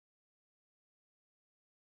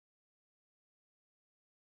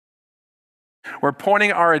We're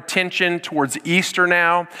pointing our attention towards Easter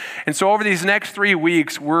now. And so over these next 3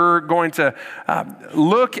 weeks, we're going to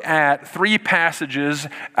look at 3 passages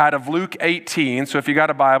out of Luke 18. So if you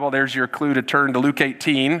got a Bible, there's your clue to turn to Luke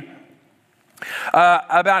 18.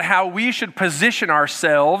 About how we should position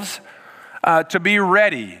ourselves to be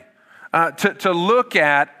ready, to look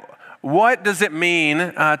at what does it mean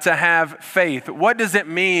to have faith? What does it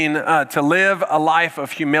mean to live a life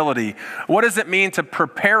of humility? What does it mean to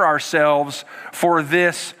prepare ourselves for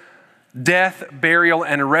this death, burial,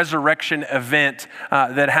 and resurrection event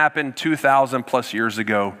that happened 2,000 plus years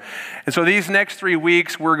ago? And so these next 3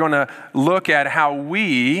 weeks, we're going to look at how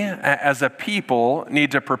we, as a people,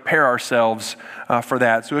 need to prepare ourselves for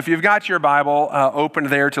that. So if you've got your Bible open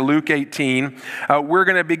there to Luke 18, we're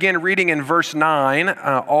going to begin reading in verse 9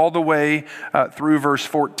 all the way through verse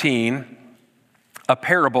 14, a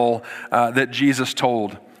parable that Jesus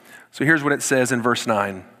told. So here's what it says in verse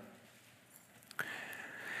 9.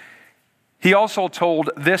 He also told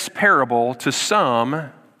this parable to some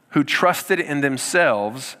who trusted in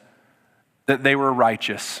themselves that they were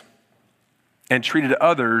righteous and treated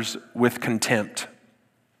others with contempt.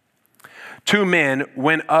 2 men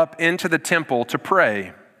went up into the temple to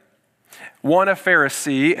pray, one a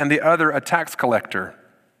Pharisee and the other a tax collector.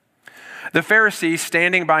 The Pharisee,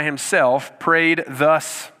 standing by himself, prayed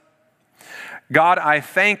thus, God, I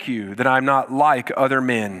thank you that I'm not like other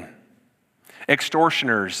men,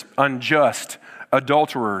 extortioners, unjust,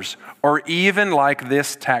 adulterers, or even like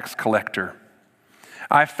this tax collector.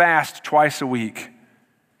 I fast twice a week.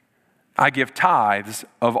 I give tithes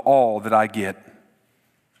of all that I get.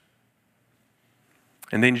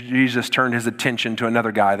 And then Jesus turned his attention to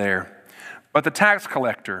another guy there. But the tax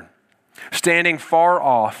collector, standing far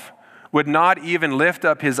off, would not even lift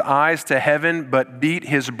up his eyes to heaven, but beat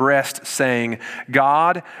his breast, saying,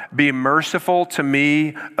 God, be merciful to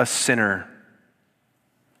me, a sinner.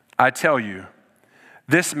 I tell you,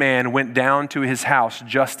 this man went down to his house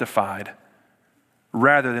justified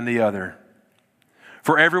rather than the other.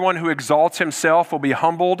 For everyone who exalts himself will be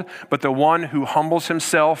humbled, but the one who humbles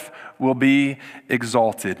himself will be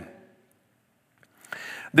exalted.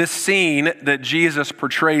 This scene that Jesus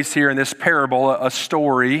portrays here in this parable, a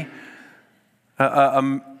story,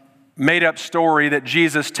 a made-up story that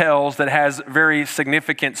Jesus tells that has very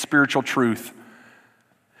significant spiritual truth.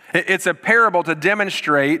 It's a parable to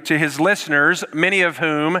demonstrate to his listeners, many of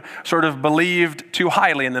whom sort of believed too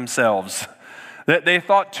highly in themselves, that they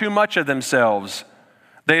thought too much of themselves.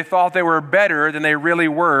 They thought they were better than they really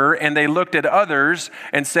were, and they looked at others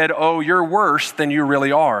and said, oh, you're worse than you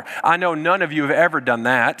really are. I know none of you have ever done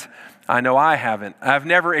that. I know I haven't. I've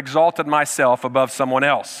never exalted myself above someone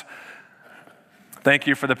else. Thank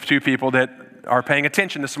you for the 2 people that are paying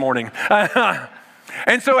attention this morning.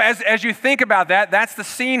 And so as you think about that, that's the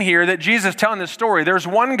scene here that Jesus is telling this story. There's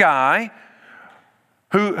one guy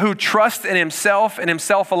who trusts in himself and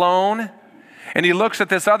himself alone, and he looks at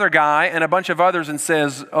this other guy and a bunch of others and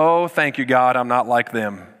says, oh, thank you, God, I'm not like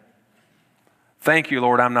them. Thank you,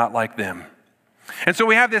 Lord, I'm not like them. And so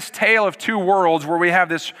we have this tale of 2 worlds where we have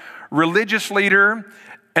this religious leader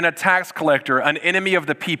and a tax collector, an enemy of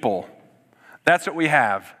the people. That's what we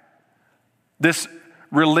have. This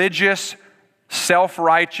religious,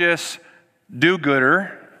 self-righteous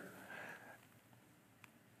do-gooder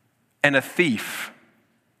and a thief,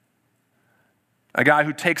 a guy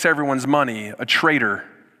who takes everyone's money, a traitor.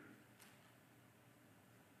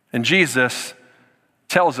 And Jesus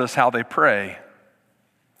tells us how they pray.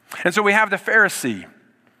 And so we have the Pharisee.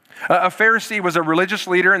 A Pharisee was a religious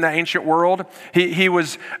leader in the ancient world. He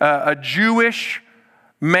was a Jewish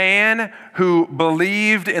man who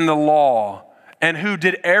believed in the law and who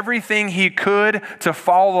did everything he could to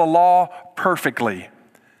follow the law perfectly.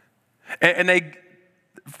 And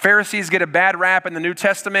Pharisees get a bad rap in the New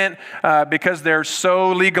Testament because they're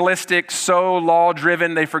so legalistic, so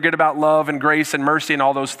law-driven, they forget about love and grace and mercy and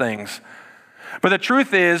all those things. But the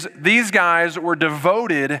truth is, these guys were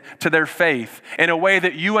devoted to their faith in a way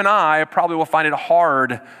that you and I probably will find it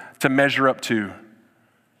hard to measure up to.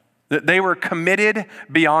 That they were committed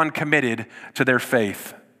beyond committed to their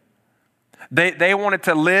faith. They wanted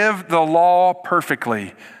to live the law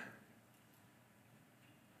perfectly.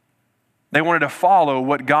 They wanted to follow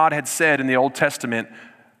what God had said in the Old Testament,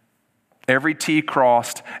 every T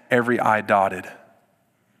crossed, every I dotted.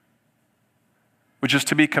 Which is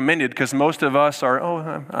to be commended because most of us are,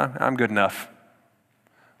 I'm good enough.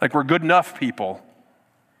 Like we're good enough people.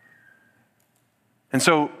 And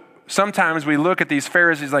so sometimes we look at these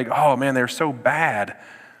Pharisees like, oh man, they're so bad.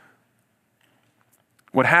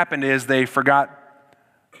 What happened is they forgot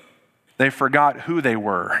who they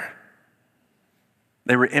were.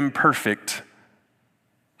 They were imperfect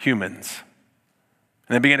humans.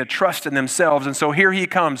 And they began to trust in themselves. And so here he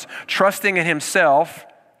comes, trusting in himself.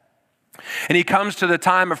 And he comes to the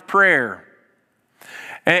time of prayer.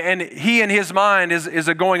 And he in his mind is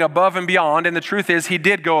going above and beyond. And the truth is, he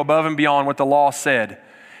did go above and beyond what the law said.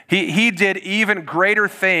 He did even greater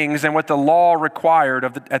things than what the law required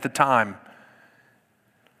at the time.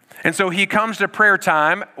 And so he comes to prayer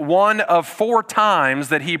time, one of 4 times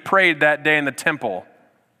that he prayed that day in the temple.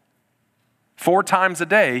 4 times a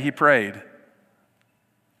day he prayed.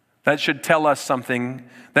 That should tell us something.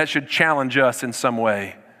 That should challenge us in some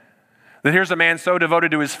way. That here's a man so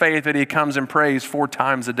devoted to his faith that he comes and prays 4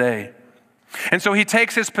 times a day. And so he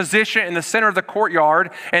takes his position in the center of the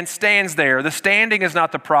courtyard and stands there. The standing is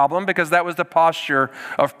not the problem because that was the posture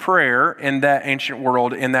of prayer in that ancient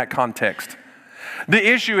world in that context. The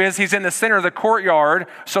issue is he's in the center of the courtyard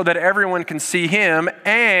so that everyone can see him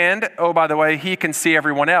and, oh, by the way, he can see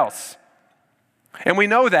everyone else. And we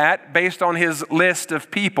know that based on his list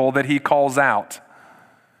of people that he calls out,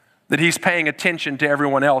 that he's paying attention to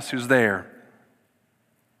everyone else who's there.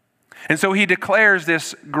 And so he declares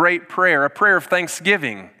this great prayer, a prayer of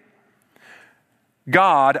thanksgiving.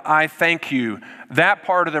 God, I thank you. That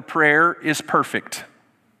part of the prayer is perfect.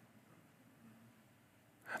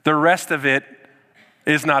 The rest of it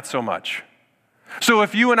is not so much. So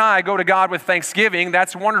if you and I go to God with thanksgiving,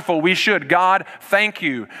 that's wonderful. We should. God, thank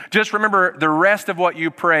you. Just remember, the rest of what you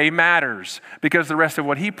pray matters because the rest of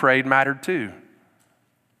what he prayed mattered too.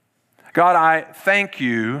 God, I thank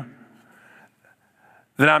you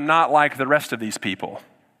that I'm not like the rest of these people.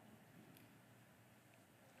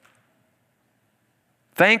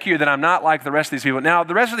 Thank you that I'm not like the rest of these people. Now,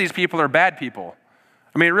 the rest of these people are bad people.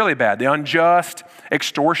 I mean, really bad. The unjust,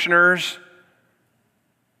 extortioners.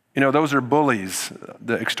 You know, those are bullies,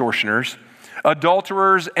 the extortioners.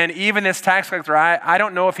 Adulterers, and even this tax collector. I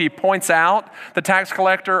don't know if he points out the tax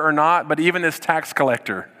collector or not, but even this tax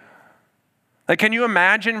collector. Like, can you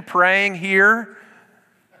imagine praying here?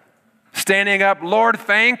 Standing up, Lord,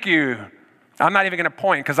 thank you. I'm not even going to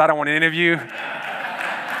point because I don't want any of you.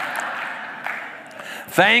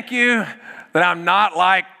 Thank you that I'm not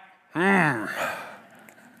like,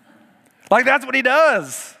 Like, that's what he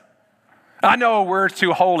does. I know we're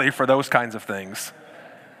too holy for those kinds of things.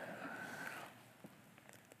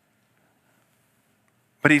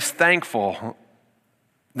 But he's thankful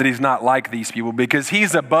that he's not like these people because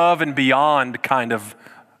he's above and beyond kind of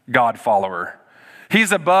God follower.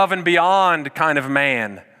 He's above and beyond kind of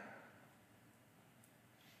man.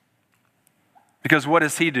 Because what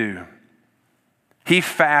does he do? He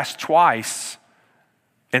fasts twice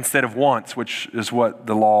instead of once, which is what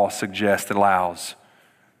the law suggests it allows.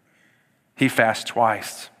 He fasts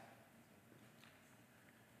twice.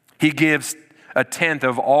 He gives a tenth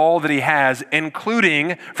of all that he has,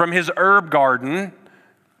 including from his herb garden,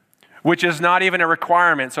 which is not even a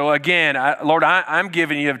requirement. So again, Lord, I'm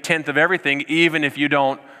giving you a tenth of everything, even if you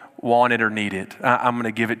don't want it or need it. I'm going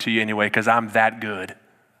to give it to you anyway because I'm that good.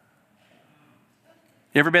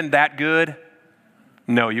 You ever been that good?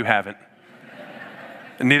 No, you haven't.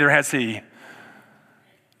 Neither has he.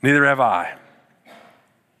 Neither have I.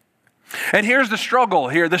 And here's the struggle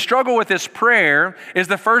here. The struggle with this prayer is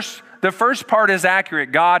the first part is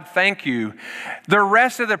accurate. God, thank you. The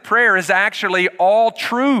rest of the prayer is actually all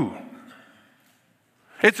true.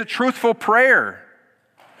 It's a truthful prayer.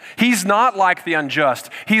 He's not like the unjust.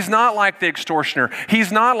 He's not like the extortioner.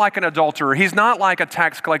 He's not like an adulterer. He's not like a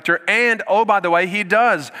tax collector. And, oh, by the way, he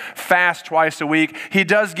does fast twice a week. He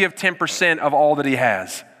does give 10% of all that he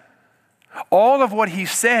has. All of what he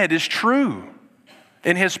said is true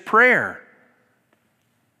in his prayer.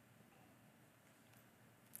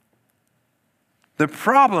 The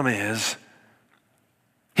problem is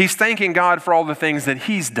he's thanking God for all the things that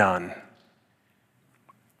he's done.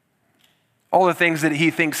 All the things that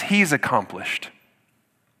he thinks he's accomplished.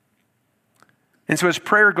 And so his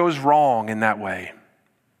prayer goes wrong in that way.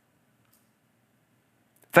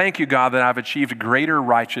 Thank you, God, that I've achieved greater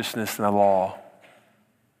righteousness than the law.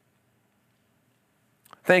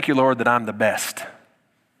 Thank you, Lord, that I'm the best.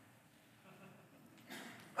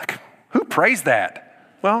 Like, who prays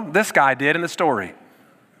that? Well, this guy did in the story.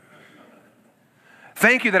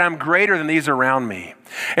 Thank you that I'm greater than these around me.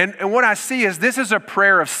 And what I see is this is a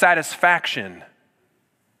prayer of satisfaction.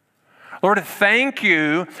 Lord, thank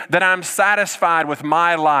you that I'm satisfied with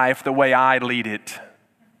my life the way I lead it.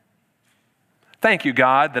 Thank you,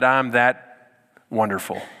 God, that I'm that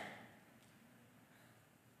wonderful.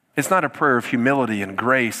 It's not a prayer of humility and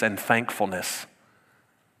grace and thankfulness.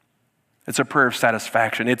 It's a prayer of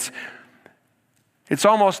satisfaction. It's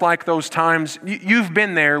almost like those times, you've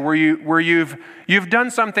been there where you've done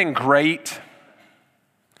something great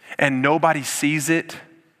and nobody sees it,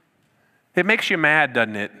 it makes you mad,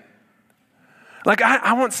 doesn't it? Like,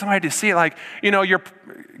 I want somebody to see it. Like, you're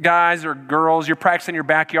guys or girls, you're practicing in your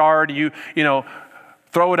backyard, you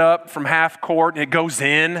throw it up from half court and it goes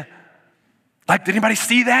in. Like, did anybody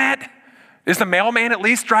see that? Is the mailman at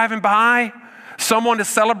least driving by? Someone to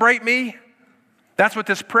celebrate me? That's what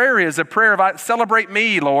this prayer is, a prayer of, celebrate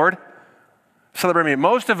me, Lord. Celebrate me.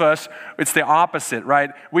 Most of us, it's the opposite,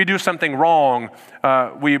 right? We do something wrong.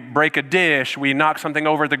 We break a dish. We knock something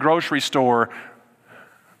over at the grocery store.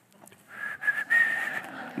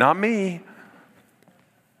 Not me.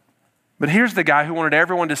 But here's the guy who wanted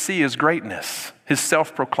everyone to see his greatness, his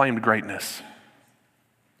self-proclaimed greatness.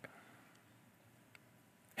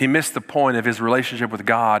 He missed the point of his relationship with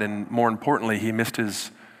God, and more importantly, he missed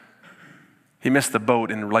the boat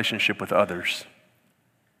in relationship with others.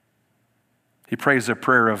 He prays a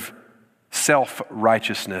prayer of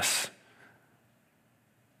self-righteousness,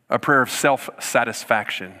 a prayer of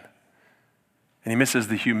self-satisfaction, and he misses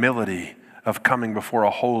the humility of coming before a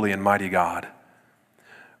holy and mighty God.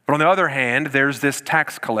 But on the other hand, there's this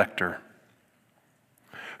tax collector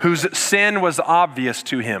whose sin was obvious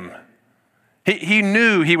to him. He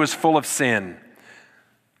knew he was full of sin.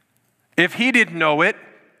 If he didn't know it,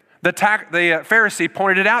 the Pharisee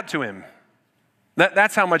pointed it out to him.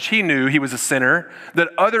 That's how much he knew he was a sinner, that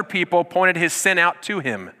other people pointed his sin out to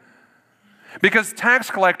him. Because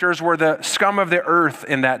tax collectors were the scum of the earth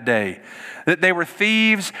in that day. They were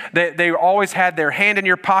thieves. They always had their hand in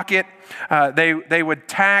your pocket. They would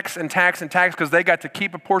tax and tax and tax because they got to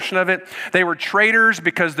keep a portion of it. They were traitors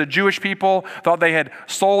because the Jewish people thought they had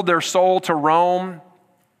sold their soul to Rome.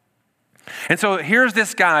 And so here's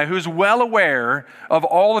this guy who's well aware of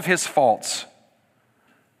all of his faults.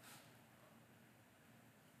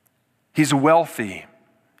 He's wealthy.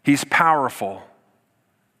 He's powerful.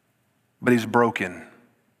 But he's broken.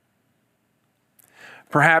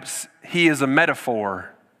 Perhaps he is a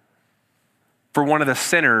metaphor for one of the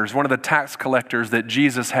sinners, one of the tax collectors that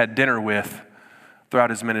Jesus had dinner with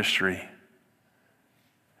throughout his ministry.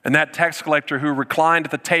 And that tax collector who reclined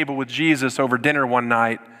at the table with Jesus over dinner one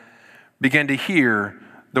night began to hear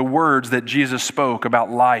the words that Jesus spoke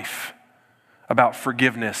about life, about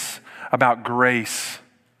forgiveness, about grace,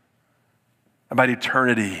 about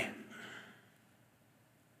eternity.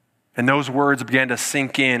 And those words began to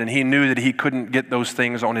sink in, and he knew that he couldn't get those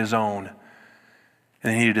things on his own.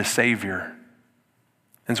 And he needed a Savior.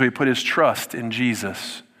 And so he put his trust in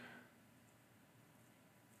Jesus.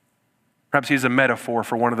 Perhaps he's a metaphor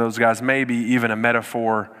for one of those guys, maybe even a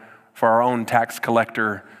metaphor for our own tax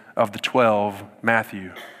collector of the 12,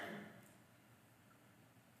 Matthew.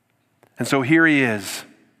 And so here he is.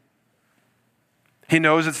 He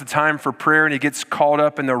knows it's the time for prayer, and he gets caught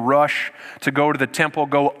up in the rush to go to the temple,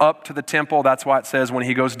 go up to the temple. That's why it says when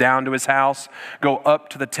he goes down to his house, go up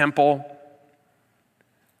to the temple.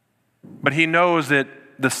 But he knows that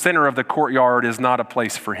the center of the courtyard is not a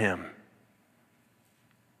place for him.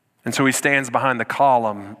 And so he stands behind the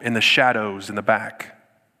column in the shadows in the back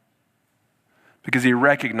because he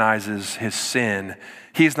recognizes his sin.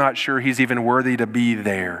 He's not sure he's even worthy to be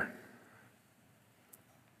there.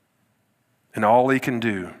 And all he can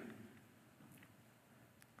do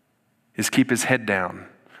is keep his head down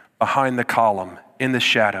behind the column in the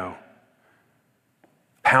shadow,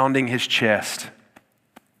 pounding his chest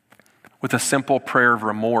with a simple prayer of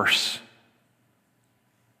remorse,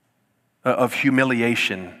 of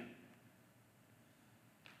humiliation.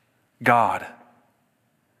 God,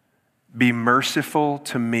 be merciful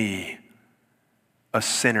to me, a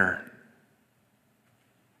sinner.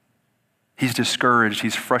 He's discouraged,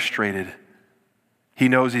 he's frustrated. He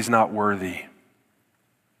knows he's not worthy.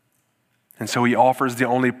 And so he offers the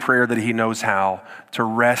only prayer that he knows how, to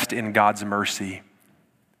rest in God's mercy.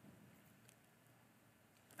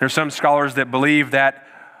 There's some scholars that believe that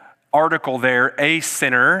article there, a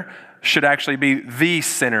sinner, should actually be the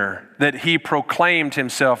sinner, that he proclaimed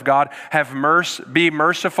himself, God, be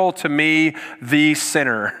merciful to me, the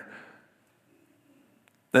sinner.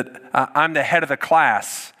 That I'm the head of the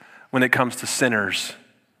class when it comes to sinners.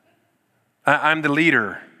 I'm the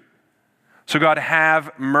leader. So God,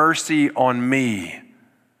 have mercy on me.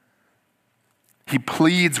 He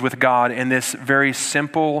pleads with God in this very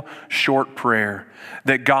simple, short prayer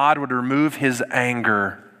that God would remove his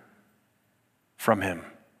anger from him.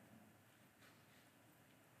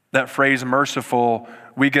 That phrase, merciful,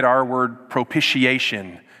 we get our word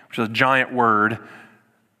propitiation, which is a giant word,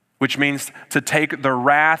 which means to take the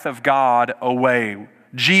wrath of God away.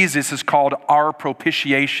 Jesus is called our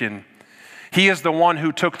propitiation. He is the one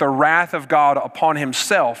who took the wrath of God upon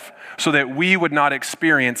himself so that we would not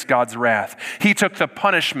experience God's wrath. He took the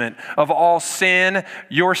punishment of all sin,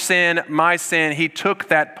 your sin, my sin. He took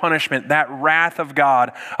that punishment, that wrath of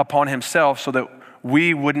God upon himself so that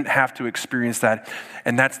we wouldn't have to experience that.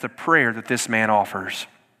 And that's the prayer that this man offers.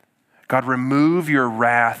 God, remove your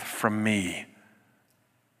wrath from me,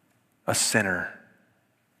 a sinner.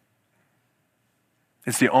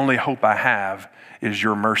 It's the only hope I have is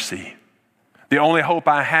your mercy. The only hope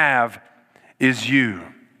I have is you.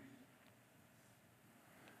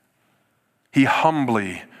 He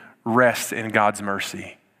humbly rests in God's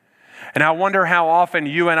mercy. And I wonder how often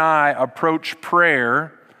you and I approach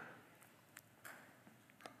prayer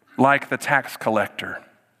like the tax collector.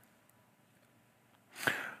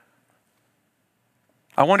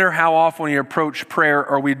 I wonder how often we approach prayer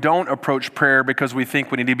or we don't approach prayer because we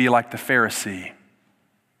think we need to be like the Pharisee.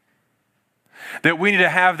 That we need to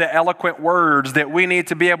have the eloquent words, that we need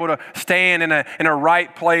to be able to stand in a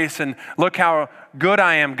right place and look how good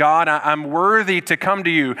I am, God. I'm worthy to come to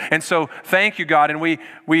you. And so thank you, God. And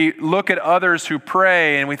we look at others who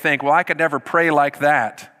pray and we think, well, I could never pray like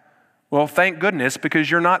that. Well, thank goodness, because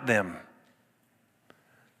you're not them.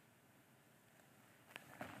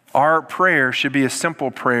 Our prayer should be a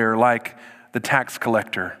simple prayer like the tax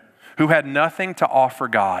collector who had nothing to offer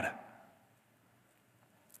God.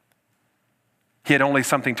 He had only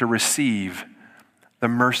something to receive, the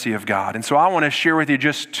mercy of God. And so I want to share with you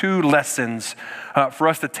just two lessons for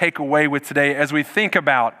us to take away with today as we think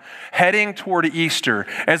about heading toward Easter,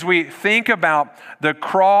 as we think about the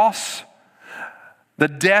cross, the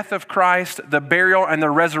death of Christ, the burial, and the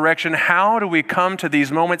resurrection. How do we come to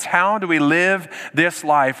these moments? How do we live this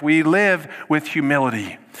life? We live with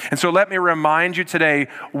humility. And so let me remind you today,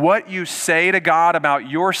 what you say to God about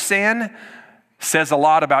your sin says a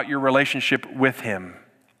lot about your relationship with him.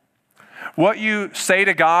 What you say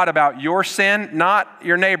to God about your sin, not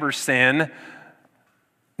your neighbor's sin,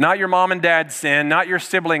 not your mom and dad's sin, not your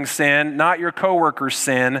sibling's sin, not your coworker's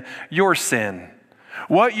sin, your sin.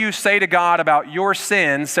 What you say to God about your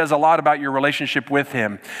sin says a lot about your relationship with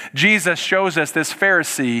him. Jesus shows us this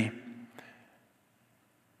Pharisee,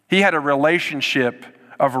 he had a relationship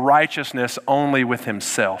of righteousness only with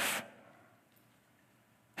himself.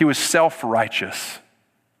 He was self-righteous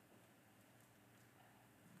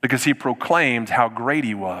because he proclaimed how great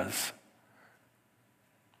he was.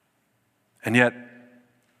 And yet,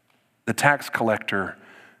 the tax collector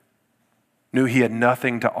knew he had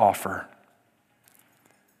nothing to offer.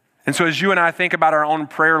 And so as you and I think about our own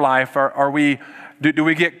prayer life, do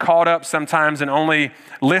we get caught up sometimes in only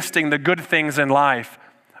listing the good things in life?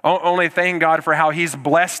 Only thanking God for how he's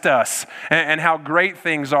blessed us and how great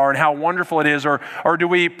things are and how wonderful it is? Or do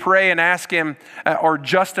we pray and ask him or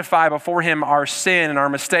justify before him our sin and our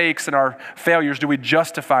mistakes and our failures? Do we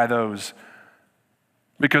justify those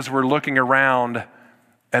because we're looking around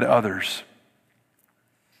at others?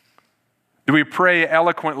 Do we pray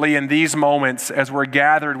eloquently in these moments as we're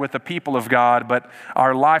gathered with the people of God, but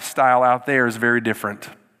our lifestyle out there is very different?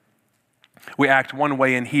 We act one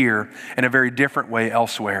way in here and a very different way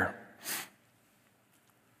elsewhere.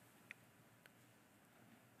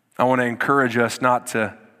 I want to encourage us not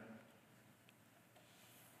to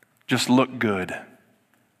just look good,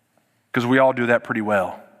 because we all do that pretty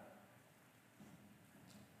well.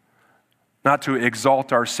 Not to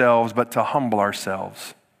exalt ourselves, but to humble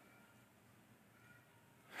ourselves.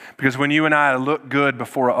 Because when you and I look good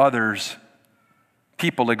before others,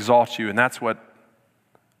 people exalt you, and that's what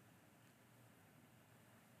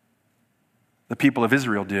the people of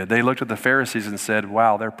Israel did. They looked at the Pharisees and said,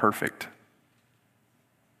 wow, they're perfect.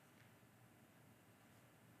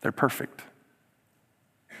 They're perfect.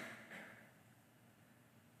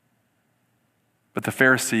 But the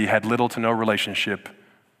Pharisee had little to no relationship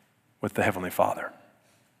with the Heavenly Father.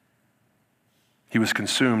 He was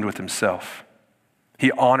consumed with himself.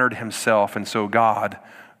 He honored himself, and so God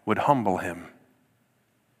would humble him.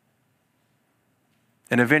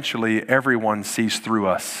 And eventually, everyone sees through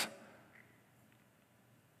us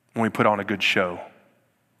when we put on a good show.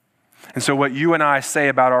 And so what you and I say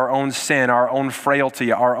about our own sin, our own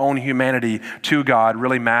frailty, our own humanity to God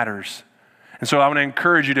really matters. And so I want to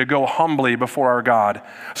encourage you to go humbly before our God.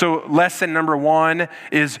 So lesson number one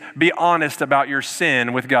is be honest about your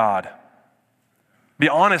sin with God. Be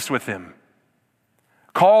honest with him.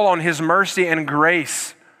 Call on his mercy and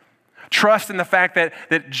grace. Trust in the fact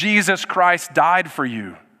that Jesus Christ died for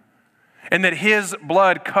you and that his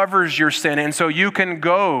blood covers your sin. And so you can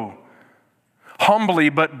go humbly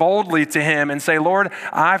but boldly to him and say, Lord,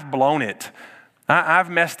 I've blown it. I've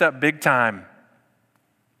messed up big time.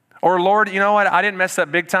 Or Lord, you know what? I didn't mess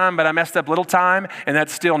up big time, but I messed up little time, and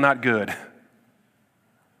that's still not good.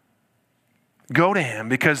 Go to him,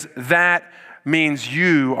 because that means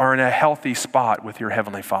you are in a healthy spot with your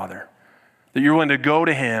Heavenly Father. That you're willing to go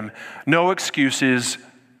to him, no excuses,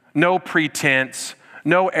 no pretense,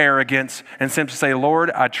 no arrogance, and simply say,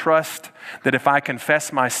 Lord, I trust that if I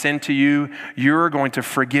confess my sin to you, you're going to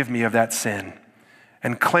forgive me of that sin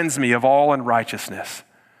and cleanse me of all unrighteousness.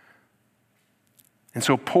 And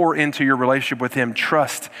so pour into your relationship with him,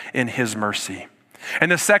 trust in his mercy.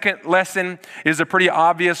 And the second lesson is a pretty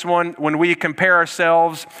obvious one. When we compare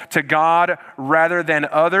ourselves to God rather than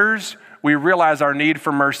others, we realize our need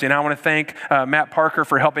for mercy. And I want to thank Matt Parker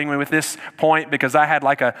for helping me with this point, because I had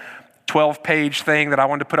like a 12-page thing that I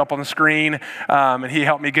wanted to put up on the screen, and he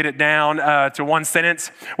helped me get it down to one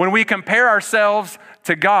sentence. When we compare ourselves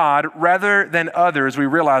to God rather than others, we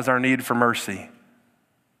realize our need for mercy.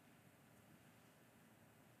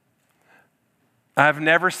 I've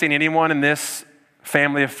never seen anyone in this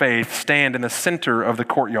family of faith stand in the center of the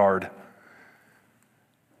courtyard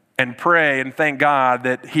and pray and thank God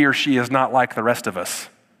that he or she is not like the rest of us.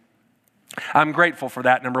 I'm grateful for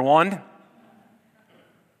that, number one,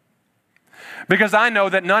 because I know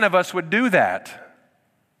that none of us would do that,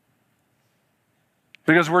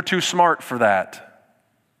 because we're too smart for that.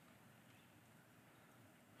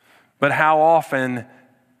 But how often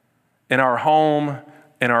in our home,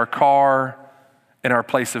 in our car, in our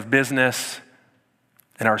place of business,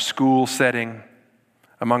 in our school setting,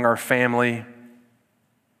 among our family,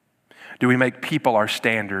 do we make people our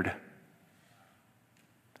standard?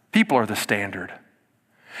 People are the standard.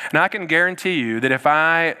 And I can guarantee you that if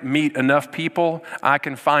I meet enough people, I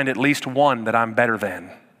can find at least one that I'm better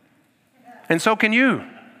than. And so can you.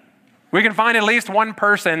 We can find at least one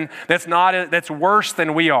person that's worse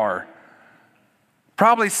than we are.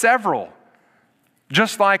 Probably several,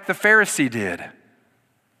 just like the Pharisee did.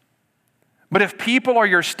 But if people are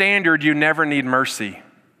your standard, you never need mercy.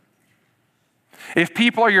 If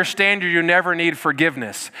people are your standard, you never need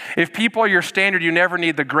forgiveness. If people are your standard, you never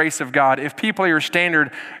need the grace of God. If people are your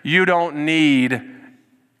standard, you don't need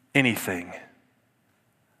anything,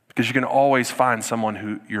 because you can always find someone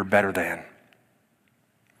who you're better than.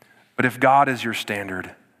 But if God is your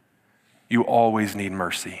standard, you always need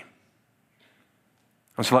mercy.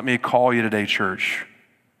 And so let me call you today, church,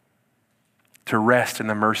 to rest in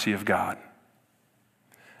the mercy of God.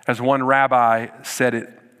 As one rabbi said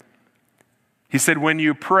it, he said, when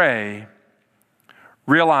you pray,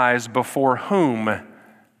 realize before whom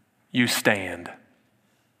you stand.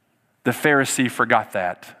 The Pharisee forgot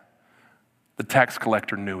that. The tax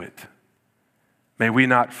collector knew it. May we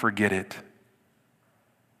not forget it.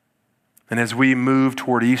 And as we move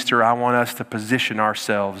toward Easter, I want us to position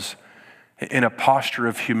ourselves in a posture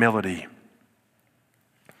of humility,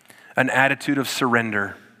 an attitude of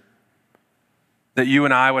surrender, that you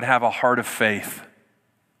and I would have a heart of faith,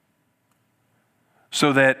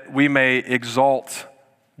 so that we may exalt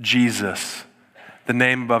Jesus, the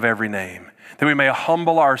name above every name, that we may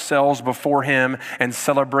humble ourselves before him and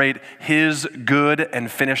celebrate his good and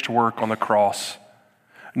finished work on the cross,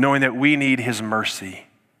 knowing that we need his mercy.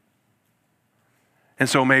 And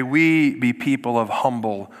so may we be people of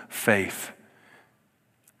humble faith.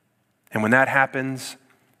 And when that happens,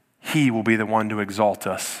 he will be the one to exalt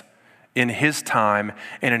us in his time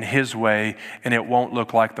and in his way, and it won't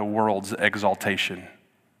look like the world's exaltation.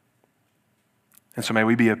 And so may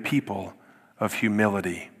we be a people of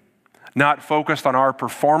humility, not focused on our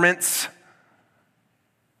performance,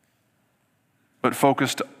 but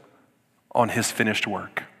focused on his finished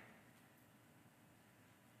work.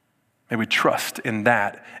 May we trust in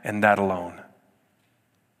that and that alone,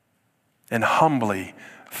 and humbly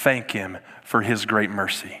thank him for his great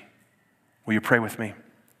mercy. Will you pray with me?